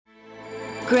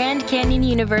Grand Canyon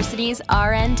University's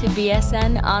RN to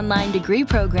BSN online degree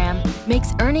program makes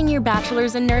earning your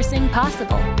bachelor's in nursing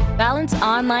possible. Balance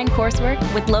online coursework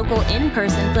with local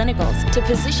in-person clinicals to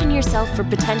position yourself for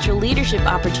potential leadership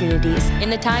opportunities in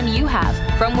the time you have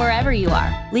from wherever you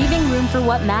are, leaving room for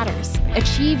what matters.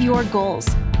 Achieve your goals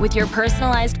with your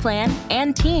personalized plan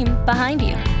and team behind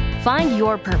you. Find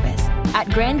your purpose at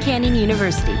Grand Canyon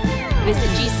University. Visit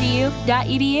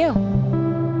gcu.edu.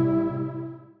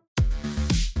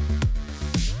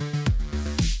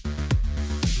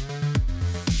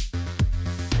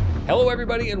 Hello,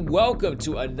 everybody, and welcome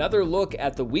to another look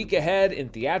at the week ahead in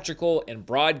theatrical and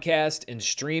broadcast and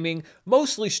streaming.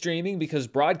 Mostly streaming because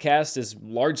broadcast is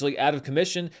largely out of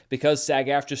commission because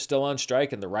SAG-AFTRA's still on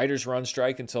strike and the writers were on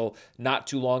strike until not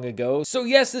too long ago. So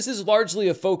yes, this is largely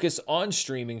a focus on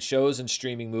streaming shows and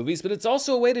streaming movies, but it's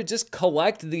also a way to just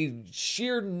collect the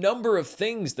sheer number of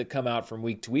things that come out from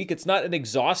week to week. It's not an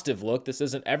exhaustive look. This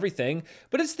isn't everything,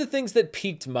 but it's the things that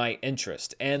piqued my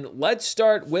interest. And let's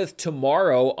start with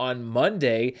tomorrow on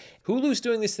Monday. Hulu's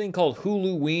doing this thing called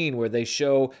Huluween, where they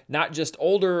show not just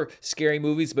older scary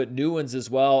movies, but new ones as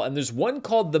well. And there's one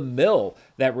called The Mill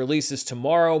that releases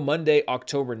tomorrow, Monday,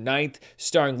 October 9th,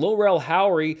 starring Lil Rel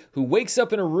Howery, who wakes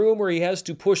up in a room where he has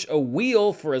to push a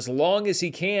wheel for as long as he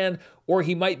can, or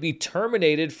he might be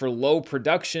terminated for low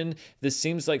production. This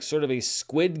seems like sort of a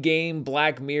Squid Game,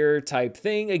 Black Mirror type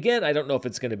thing. Again, I don't know if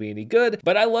it's going to be any good,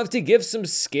 but I love to give some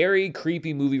scary,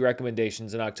 creepy movie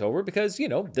recommendations in October because, you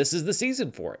know, this is the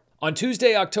season for it. On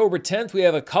Tuesday, October 10th, we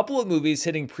have a couple of movies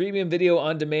hitting premium video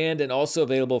on demand and also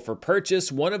available for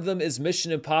purchase. One of them is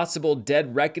Mission Impossible: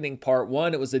 Dead Reckoning Part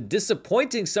 1. It was a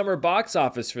disappointing summer box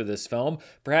office for this film.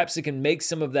 Perhaps it can make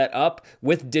some of that up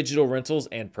with digital rentals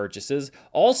and purchases.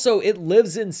 Also, It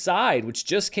Lives Inside, which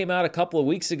just came out a couple of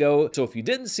weeks ago. So if you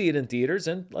didn't see it in theaters,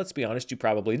 and let's be honest, you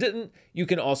probably didn't, you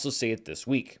can also see it this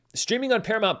week. Streaming on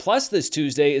Paramount Plus this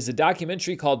Tuesday is a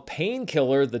documentary called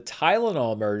Painkiller: The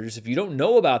Tylenol Murders. If you don't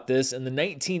know about this, in the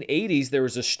 1980s, there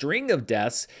was a string of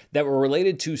deaths that were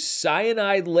related to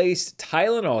cyanide-laced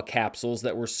Tylenol capsules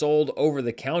that were sold over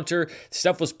the counter.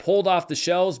 Stuff was pulled off the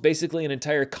shelves, basically an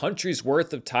entire country's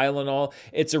worth of Tylenol.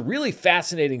 It's a really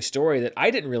fascinating story that I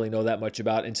didn't really know that much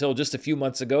about until just a few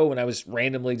months ago when I was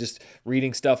randomly just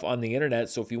reading stuff on the internet.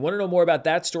 So if you want to know more about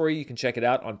that story, you can check it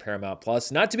out on Paramount Plus.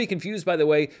 Not to be confused, by the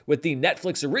way, with the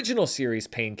Netflix original series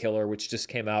Painkiller, which just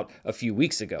came out a few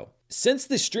weeks ago. Since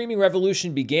the streaming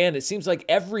revolution began, it seems like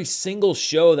every single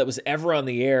show that was ever on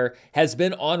the air has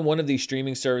been on one of these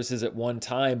streaming services at one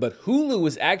time, but Hulu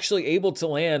was actually able to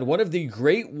land one of the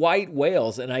Great White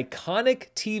Whales, an iconic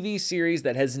TV series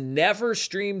that has never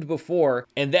streamed before,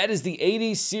 and that is the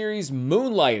 80s series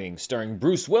Moonlighting, starring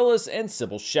Bruce Willis and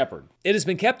Sybil Shepherd. It has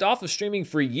been kept off of streaming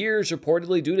for years,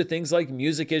 reportedly due to things like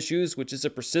music issues, which is a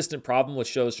persistent problem with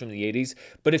shows from the 80s,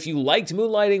 but if you liked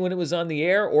Moonlighting when it was on the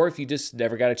air, or if you just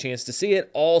never got a chance to see it,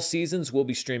 all seasons will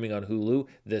be streaming on Hulu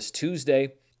this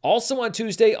Tuesday. Also on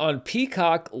Tuesday on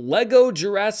Peacock, Lego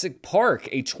Jurassic Park,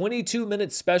 a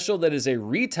 22-minute special that is a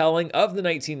retelling of the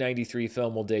 1993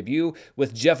 film, will debut,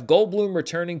 with Jeff Goldblum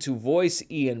returning to voice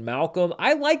Ian Malcolm.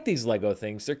 I like these Lego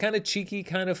things. They're kind of cheeky,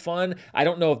 kind of fun. I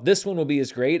don't know if this one will be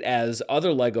as great as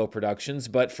other Lego productions,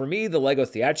 but for me, the Lego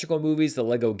theatrical movies, the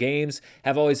Lego games,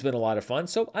 have always been a lot of fun,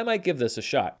 so I might give this a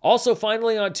shot. Also,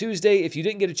 finally on Tuesday, if you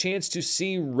didn't get a chance to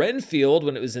see Renfield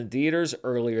when it was in theaters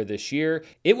earlier this year,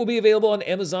 it will be available on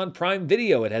Amazon Prime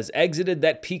Video. It has exited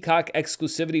that Peacock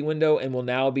exclusivity window and will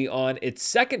now be on its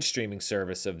second streaming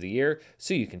service of the year,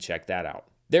 so you can check that out.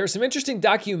 There are some interesting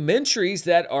documentaries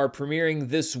that are premiering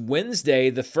this Wednesday.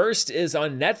 The first is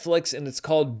on Netflix, and it's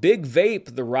called Big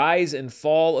Vape: The Rise and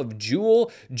Fall of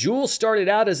Juul. Juul started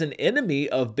out as an enemy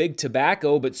of Big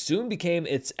Tobacco, but soon became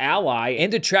its ally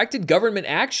and attracted government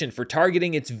action for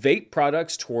targeting its vape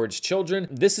products towards children.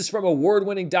 This is from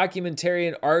award-winning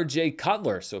documentarian R.J.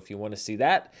 Cutler, so if you want to see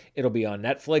that, it'll be on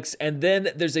Netflix. And then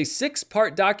there's a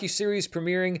 6-part docuseries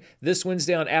premiering this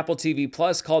Wednesday on Apple TV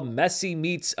Plus called Messi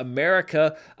Meets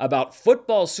America, about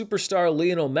football superstar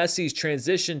Lionel Messi's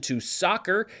transition to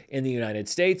soccer in the United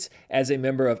States as a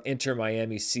member of Inter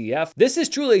Miami CF. This is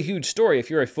truly a huge story if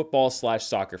you're a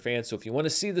football/soccer fan, so if you want to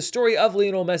see the story of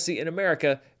Lionel Messi in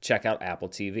America, check out Apple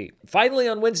TV. Finally,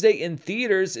 on Wednesday in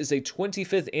theaters is a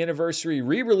 25th anniversary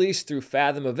re-release through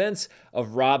Fathom Events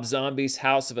of Rob Zombie's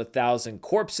House of a Thousand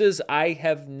Corpses. I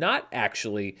have not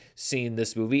actually seen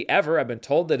this movie ever. I've been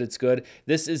told that it's good.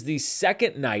 This is the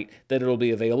second night that it'll be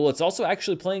available. It's also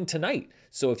actually playing tonight.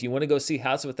 So if you want to go see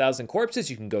House of a Thousand Corpses,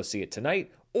 you can go see it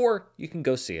tonight, or you can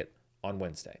go see it on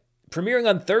Wednesday. Premiering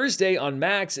on Thursday on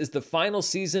Max is the final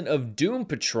season of Doom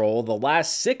Patrol, the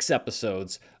last 6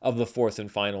 episodes of the fourth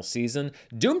and final season.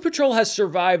 Doom Patrol has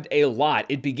survived a lot.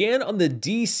 It began on the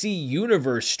DC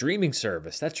Universe streaming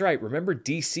service. That's right, remember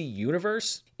DC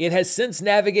Universe? It has since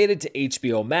navigated to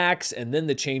HBO Max and then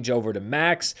the changeover to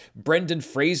Max. Brendan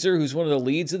Fraser, who's one of the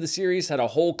leads of the series, had a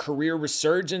whole career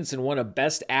resurgence and won a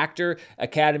Best Actor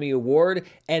Academy Award.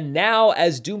 And now,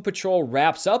 as Doom Patrol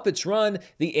wraps up its run,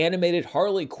 the animated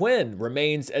Harley Quinn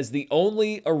remains as the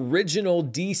only original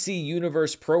DC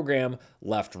Universe program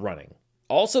left running.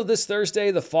 Also this Thursday,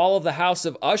 The Fall of the House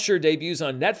of Usher debuts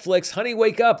on Netflix. Honey,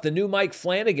 Wake Up, the new Mike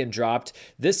Flanagan dropped.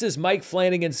 This is Mike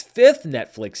Flanagan's fifth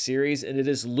Netflix series, and it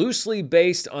is loosely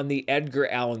based on the Edgar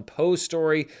Allan Poe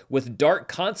story, with dark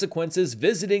consequences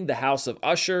visiting the House of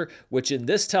Usher, which in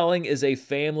this telling is a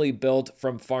family built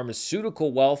from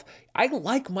pharmaceutical wealth. I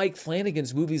like Mike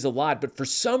Flanagan's movies a lot, but for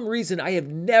some reason I have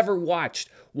never watched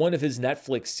one of his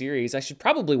Netflix series. I should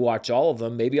probably watch all of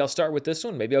them. Maybe I'll start with this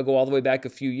one. Maybe I'll go all the way back a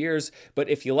few years. But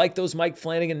if you like those Mike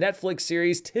Flanagan Netflix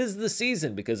series, 'tis the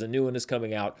season because a new one is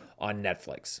coming out on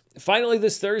Netflix. Finally,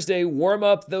 this Thursday, warm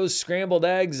up those scrambled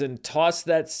eggs and toss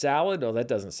that salad. Oh, that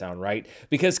doesn't sound right.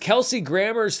 Because Kelsey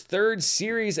Grammer's third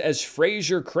series as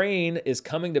Frasier Crane is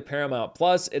coming to Paramount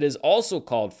Plus. It is also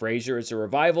called Frasier. It's a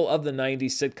revival of the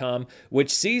 90s sitcom,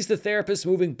 which sees the therapist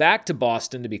moving back to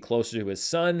Boston to be closer to his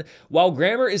son. While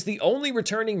Grammer is the only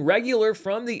returning regular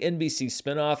from the NBC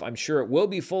spinoff, I'm sure it will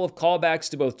be full of callbacks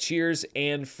to both Cheers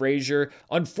and Frasier.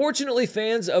 Unfortunately,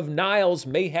 fans of Niles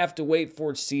may have to wait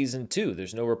for season 2.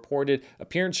 There's no reported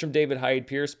appearance from David Hyde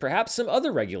Pierce. Perhaps some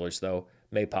other regulars, though,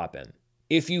 may pop in.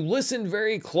 If you listen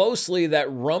very closely,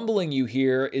 that rumbling you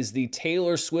hear is the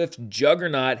Taylor Swift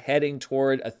juggernaut heading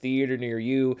toward a theater near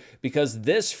you, because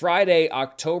this Friday,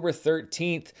 October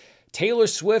 13th, Taylor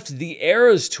Swift The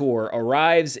Eras Tour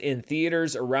arrives in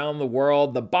theaters around the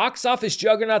world. The box office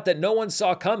juggernaut that no one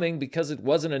saw coming because it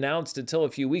wasn't announced until a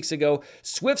few weeks ago.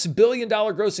 Swift's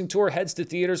billion-dollar grossing tour heads to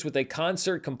theaters with a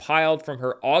concert compiled from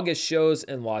her August shows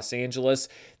in Los Angeles.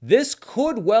 This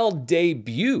could well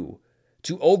debut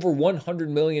to over $100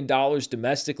 million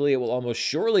domestically. It will almost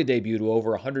surely debut to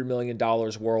over $100 million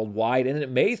worldwide, and it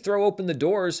may throw open the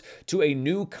doors to a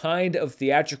new kind of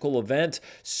theatrical event.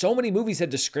 So many movies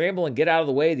had to scramble and get out of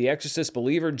the way. The Exorcist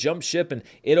Believer jumped ship, and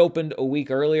it opened a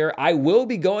week earlier. I will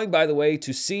be going, by the way,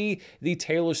 to see the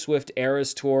Taylor Swift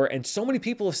Eras Tour, and so many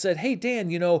people have said, hey,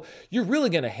 Dan, you're really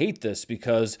going to hate this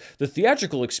because the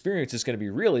theatrical experience is going to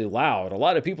be really loud. A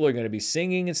lot of people are going to be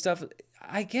singing and stuff.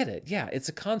 I get it. Yeah, it's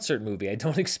a concert movie. I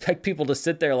don't expect people to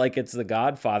sit there like it's The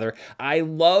Godfather. I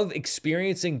love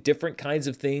experiencing different kinds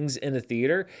of things in a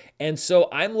theater, and so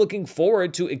I'm looking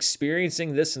forward to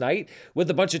experiencing this night with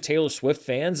a bunch of Taylor Swift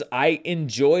fans. I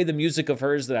enjoy the music of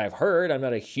hers that I've heard. I'm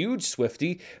not a huge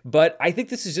Swiftie, but I think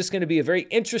this is just going to be a very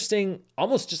interesting,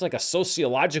 almost just like a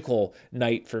sociological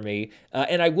night for me,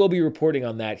 and I will be reporting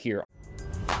on that here.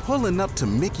 Pulling up to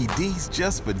Mickey D's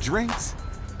just for drinks?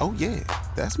 Oh yeah,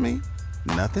 that's me.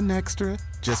 Nothing extra,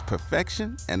 just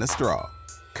perfection and a straw.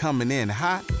 Coming in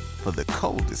hot for the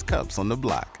coldest cups on the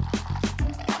block.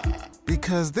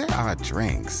 Because there are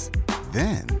drinks.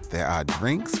 Then there are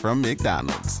drinks from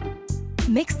McDonald's.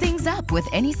 Mix things up with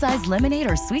any size lemonade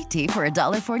or sweet tea for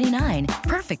 $1.49.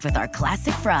 Perfect with our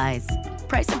classic fries.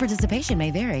 Price and participation may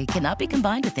vary. Cannot be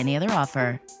combined with any other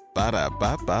offer.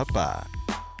 Ba-da-ba-ba-ba.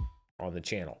 On the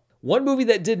channel. One movie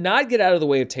that did not get out of the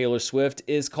way of Taylor Swift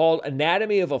is called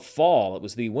Anatomy of a Fall. It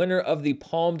was the winner of the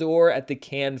Palme d'Or at the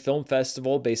Cannes Film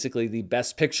Festival, basically the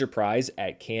Best Picture prize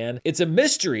at Cannes. It's a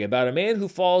mystery about a man who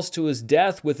falls to his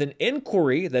death with an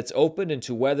inquiry that's opened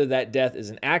into whether that death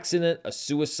is an accident, a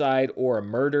suicide, or a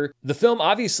murder. The film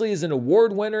obviously is an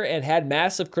award winner and had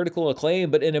massive critical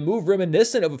acclaim, but in a move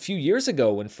reminiscent of a few years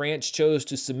ago when France chose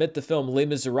to submit the film Les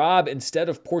Miserables instead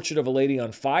of Portrait of a Lady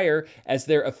on Fire as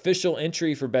their official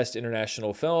entry for Best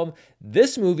International Film.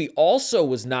 This movie also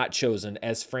was not chosen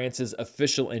as France's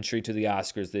official entry to the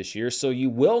Oscars this year, so you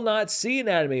will not see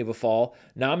Anatomy of a Fall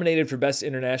nominated for Best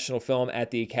International Film at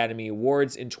the Academy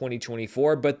Awards in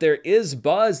 2024, but there is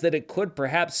buzz that it could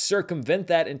perhaps circumvent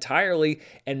that entirely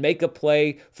and make a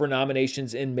play for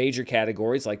nominations in major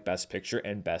categories like Best Picture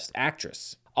and Best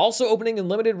Actress. Also opening in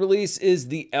limited release is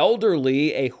The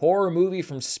Elderly, a horror movie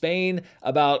from Spain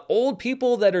about old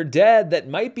people that are dead that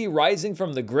might be rising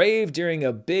from the grave during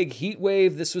a big heat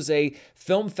wave. This was a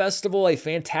film festival, a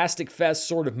Fantastic Fest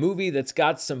sort of movie that's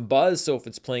got some buzz, so if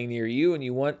it's playing near you and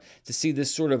you want to see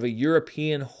this sort of a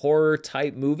European horror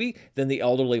type movie, then The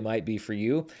Elderly might be for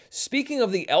you. Speaking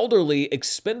of The Elderly,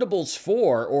 Expendables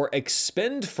 4, or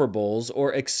Expendables,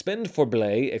 or Expendable,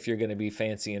 if you're going to be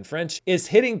fancy in French, is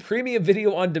hitting premium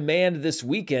video on demand this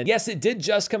weekend. Yes, it did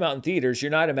just come out in theaters.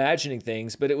 You're not imagining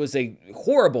things, but it was a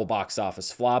horrible box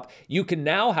office flop. You can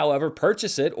now, however,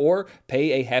 purchase it or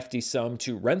pay a hefty sum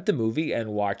to rent the movie and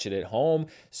watch it at home.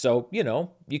 So,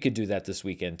 you could do that this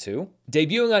weekend too.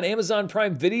 Debuting on Amazon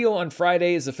Prime Video on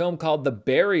Friday is a film called The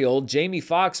Burial. Jamie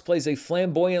Foxx plays a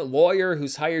flamboyant lawyer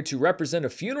who's hired to represent a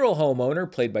funeral homeowner,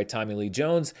 played by Tommy Lee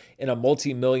Jones, in a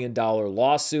multi-million-dollar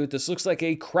lawsuit. This looks like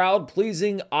a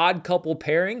crowd-pleasing odd couple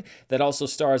pairing that also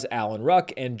stars Alan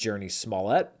Ruck and Jurnee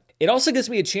Smollett. It also gives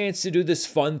me a chance to do this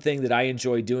fun thing that I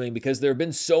enjoy doing because there have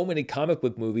been so many comic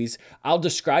book movies. I'll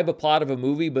describe a plot of a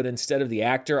movie, but instead of the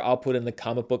actor, I'll put in the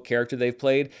comic book character they've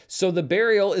played. So The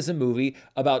Burial is a movie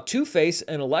about Two-Face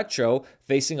and Electro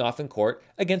facing off in court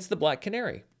against the Black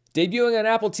Canary. Debuting on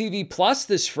Apple TV Plus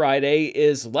this Friday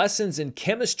is Lessons in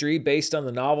Chemistry, based on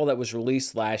the novel that was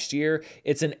released last year.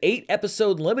 It's an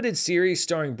 8-episode limited series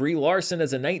starring Brie Larson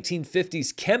as a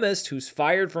 1950s chemist who's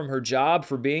fired from her job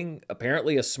for being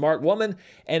apparently a smart woman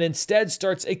and instead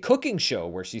starts a cooking show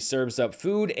where she serves up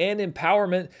food and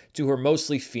empowerment to her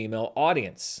mostly female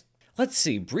audience. Let's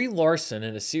see, Brie Larson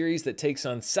in a series that takes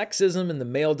on sexism in the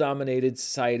male-dominated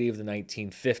society of the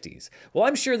 1950s. Well,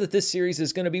 I'm sure that this series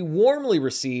is going to be warmly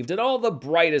received at all the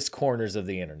brightest corners of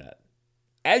the internet.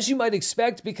 As you might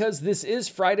expect, because this is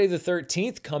Friday the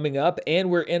 13th coming up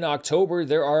and we're in October,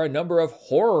 there are a number of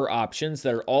horror options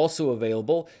that are also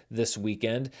available this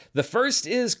weekend. The first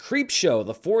is Creepshow,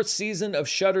 the 4th season of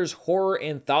Shudder's horror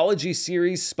anthology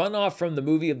series spun off from the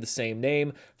movie of the same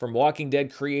name from Walking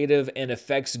Dead creative and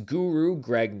effects guru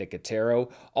Greg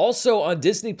Nicotero. Also on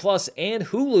Disney Plus and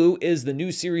Hulu is the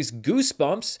new series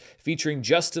Goosebumps, featuring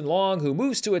Justin Long, who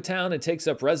moves to a town and takes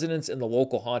up residence in the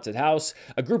local haunted house.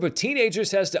 A group of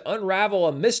teenagers has to unravel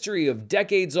a mystery of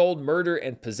decades-old murder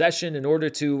and possession in order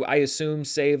to, I assume,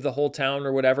 save the whole town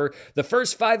or whatever. The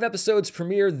first 5 episodes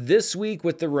premiere this week,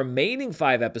 with the remaining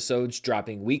 5 episodes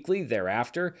dropping weekly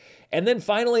thereafter. And then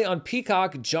finally on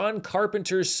Peacock, John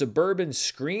Carpenter's Suburban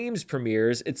Screams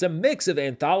premieres. It's a mix of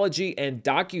anthology and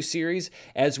docuseries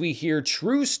as we hear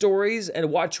true stories and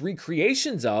watch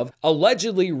recreations of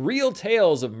allegedly real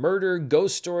tales of murder,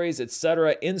 ghost stories,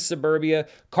 etc. in suburbia.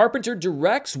 Carpenter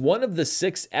directs one of the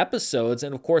 6 episodes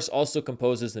and of course also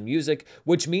composes the music,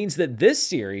 which means that this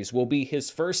series will be his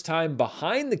first time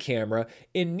behind the camera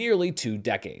in nearly 2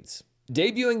 decades.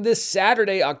 Debuting this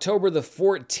Saturday, October the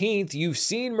 14th, you've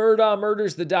seen Murdaugh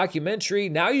Murders, the documentary.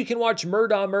 Now you can watch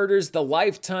Murdaugh Murders, the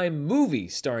Lifetime movie,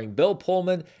 starring Bill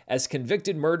Pullman as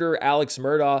convicted murderer Alex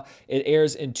Murdaugh. It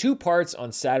airs in 2 parts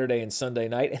on Saturday and Sunday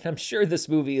night, and I'm sure this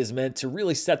movie is meant to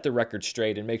really set the record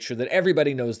straight and make sure that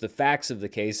everybody knows the facts of the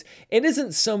case and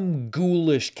isn't some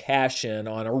ghoulish cash-in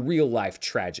on a real-life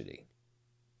tragedy.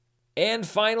 And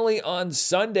finally, on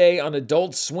Sunday on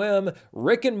Adult Swim,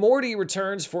 Rick and Morty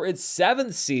returns for its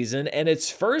 7th season and its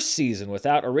first season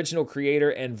without original creator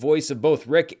and voice of both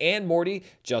Rick and Morty,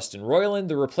 Justin Roiland.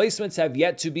 The replacements have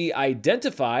yet to be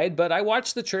identified, but I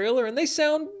watched the trailer and they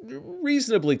sound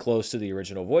reasonably close to the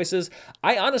original voices.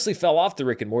 I honestly fell off the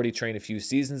Rick and Morty train a few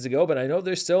seasons ago, but I know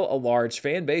there's still a large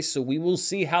fan base, so we will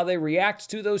see how they react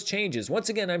to those changes. Once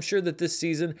again, I'm sure that this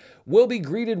season will be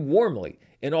greeted warmly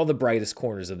in all the brightest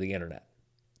corners of the internet.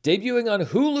 Debuting on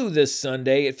Hulu this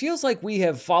Sunday, it feels like we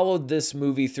have followed this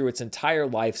movie through its entire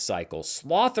life cycle.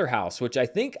 Slaughterhouse, which I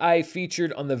think I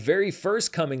featured on the very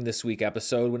first Coming This Week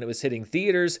episode when it was hitting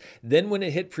theaters, then when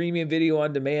it hit premium video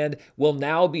on demand, will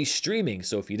now be streaming.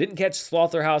 So if you didn't catch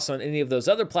Slaughterhouse on any of those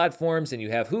other platforms and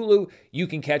you have Hulu, you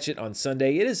can catch it on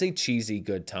Sunday. It is a cheesy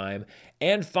good time.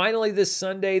 And finally, this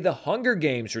Sunday, The Hunger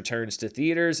Games returns to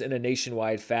theaters in a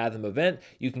nationwide Fathom event.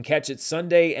 You can catch it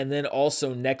Sunday and then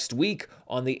also next week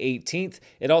on the 18th.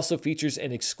 It also features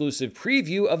an exclusive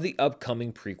preview of the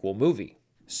upcoming prequel movie.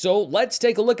 So let's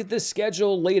take a look at this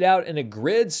schedule laid out in a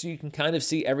grid so you can kind of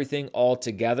see everything all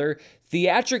together.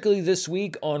 Theatrically this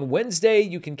week, on Wednesday,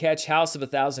 you can catch House of a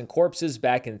Thousand Corpses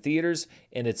back in theaters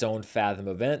in its own Fathom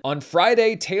event. On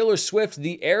Friday, Taylor Swift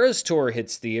The Eras Tour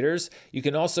hits theaters. You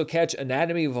can also catch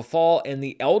Anatomy of a Fall and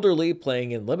The Elderly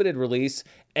playing in limited release.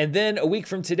 And then a week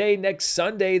from today, next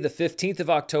Sunday, the 15th of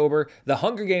October, The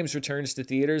Hunger Games returns to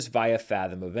theaters via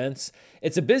Fathom Events.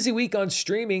 It's a busy week on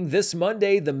streaming. This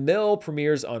Monday, The Mill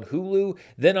premieres on Hulu.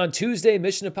 Then on Tuesday,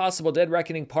 Mission Impossible Dead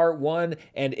Reckoning Part 1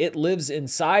 and It Lives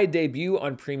Inside debut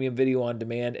on premium video on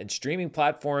demand and streaming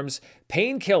platforms.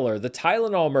 Painkiller, The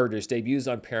Tylenol Murders debuts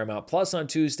on Paramount Plus on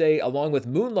Tuesday, along with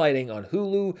Moonlighting on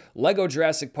Hulu, Lego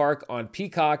Jurassic Park on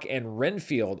Peacock, and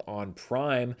Renfield on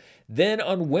Prime. Then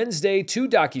on Wednesday, 2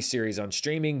 docuseries on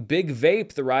streaming: Big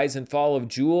Vape, The Rise and Fall of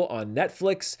Jewel on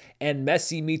Netflix, and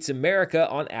Messi Meets America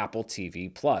on Apple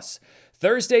TV+.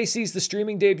 Thursday sees the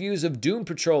streaming debuts of Doom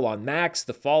Patrol on Max,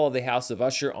 The Fall of the House of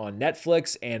Usher on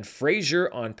Netflix, and Frasier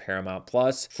on Paramount+.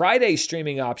 Friday's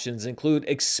streaming options include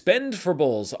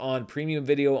Expendables on Premium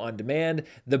Video on Demand,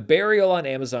 The Burial on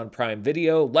Amazon Prime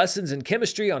Video, Lessons in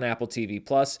Chemistry on Apple TV+,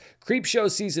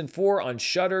 Creepshow Season 4 on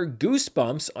Shudder,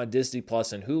 Goosebumps on Disney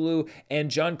Plus and Hulu,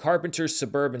 and John Carpenter's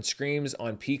Suburban Screams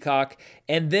on Peacock.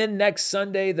 And then next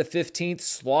Sunday, the 15th,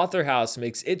 Slaughterhouse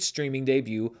makes its streaming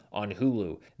debut on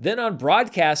Hulu. Then on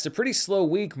broadcast, a pretty slow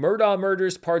week. Murdaugh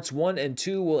Murders Parts 1 and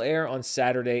 2 will air on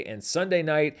Saturday and Sunday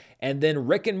night. And then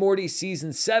Rick and Morty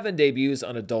Season 7 debuts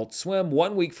on Adult Swim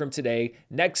 1 week from today,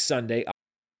 next Sunday,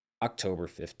 October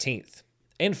 15th.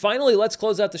 And finally, let's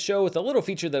close out the show with a little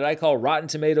feature that I call Rotten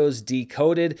Tomatoes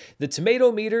Decoded. The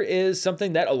tomato meter is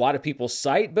something that a lot of people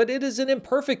cite, but it is an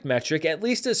imperfect metric, at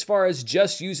least as far as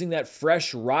just using that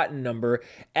fresh rotten number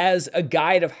as a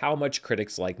guide of how much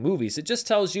critics like movies. It just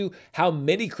tells you how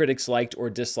many critics liked or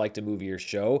disliked a movie or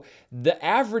show. The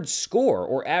average score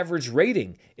or average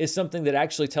rating is something that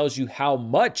actually tells you how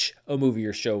much a movie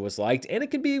or show was liked, and it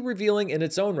can be revealing in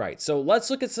its own right. So let's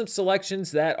look at some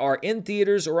selections that are in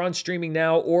theaters or on streaming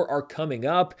now or are coming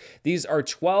up. These are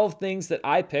 12 things that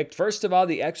I picked. First of all,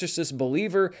 The Exorcist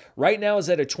Believer right now is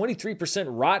at a 23%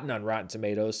 rotten on Rotten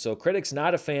Tomatoes, so critics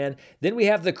not a fan. Then we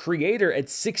have The Creator at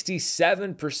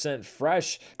 67%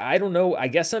 fresh. I don't know, I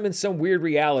guess I'm in some weird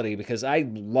reality because I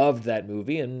loved that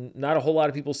movie and not a whole lot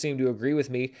of people seem to agree with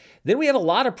me. Then we have a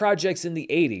lot of projects in the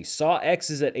 80s. Saw X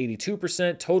is at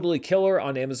 82%, Totally Killer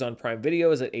on Amazon Prime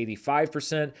Video is at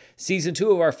 85%, Season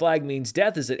 2 of Our Flag Means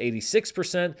Death is at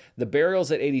 86%, The Burial's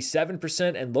at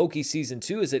 87%, and Loki Season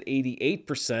 2 is at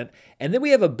 88%. And then we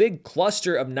have a big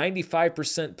cluster of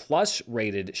 95% plus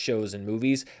rated shows and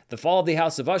movies. The Fall of the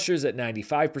House of Usher is at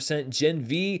 95%, Gen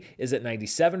V is at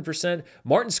 97%,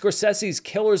 Martin Scorsese's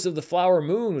Killers of the Flower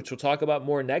Moon, which we'll talk about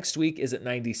more next week, is at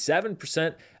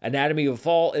 97%, Anatomy of a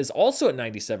Fall is also at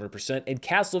 97%, and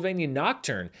Castlevania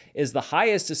Nocturne is the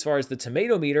highest as far as the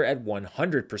tomato meter at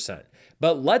 100%.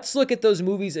 But let's look at those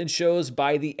movies and shows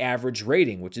by the average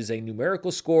rating, which is a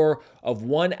numerical score of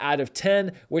 1 out of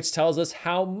 10, which tells us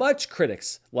how much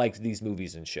critics liked these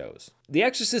movies and shows. The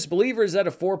Exorcist Believer is at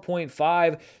a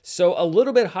 4.5, so a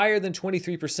little bit higher than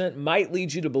 23% might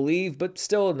lead you to believe, but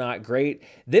still not great.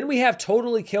 Then we have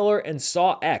Totally Killer and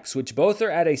Saw X, which both are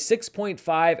at a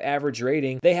 6.5 average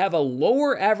rating. They have a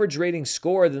lower average rating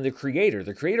score than The Creator.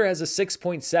 The Creator has a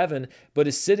 6.7, but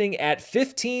is sitting at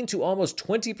 15 to almost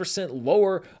 20%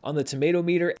 lower on the tomato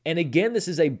meter. And again, this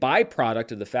is a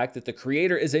byproduct of the fact that The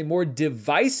Creator is a more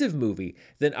divisive movie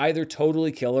than either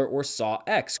Totally Killer or Saw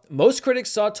X. Most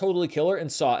critics saw Totally Killer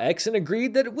and Saw X and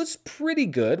agreed that it was pretty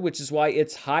good, which is why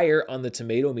it's higher on the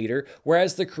tomato meter,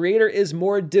 whereas The Creator is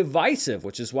more divisive,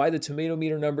 which is why the tomato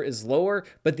meter number is lower,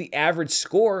 but the average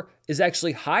score is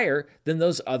actually higher than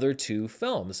those other two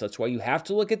films. That's why you have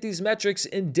to look at these metrics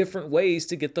in different ways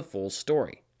to get the full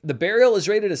story. The Burial is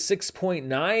rated a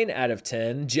 6.9 out of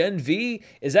 10. Gen V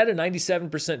is at a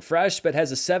 97% fresh, but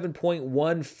has a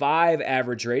 7.15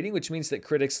 average rating, which means that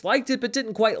critics liked it, but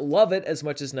didn't quite love it as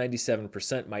much as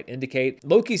 97% might indicate.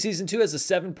 Loki Season 2 has a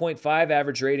 7.5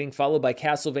 average rating, followed by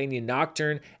Castlevania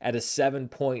Nocturne at a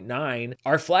 7.9.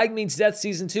 Our Flag Means Death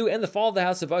Season 2 and The Fall of the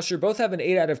House of Usher both have an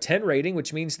 8 out of 10 rating,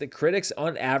 which means that critics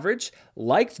on average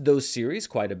liked those series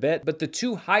quite a bit, but the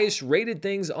two highest rated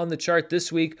things on the chart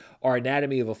this week are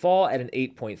Anatomy of a Fall at an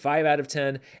 8.5 out of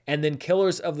 10, and then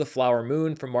Killers of the Flower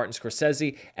Moon from Martin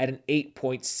Scorsese at an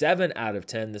 8.7 out of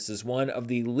 10. This is one of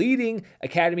the leading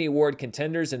Academy Award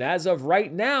contenders, and as of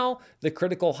right now, the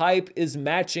critical hype is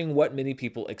matching what many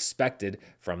people expected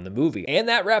from the movie. And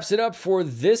that wraps it up for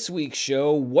this week's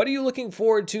show. What are you looking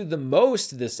forward to the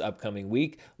most this upcoming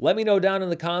week? Let me know down in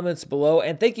the comments below,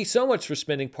 and thank you so much for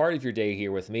spending part of your day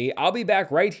here with me. I'll be back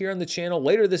right here on the channel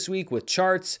later this week with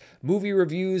charts, movie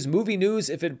reviews, movie news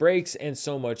if it breaks, and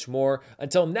so much more.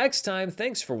 Until next time,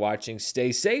 thanks for watching,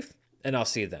 stay safe, and I'll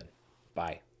see you then.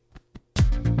 Bye.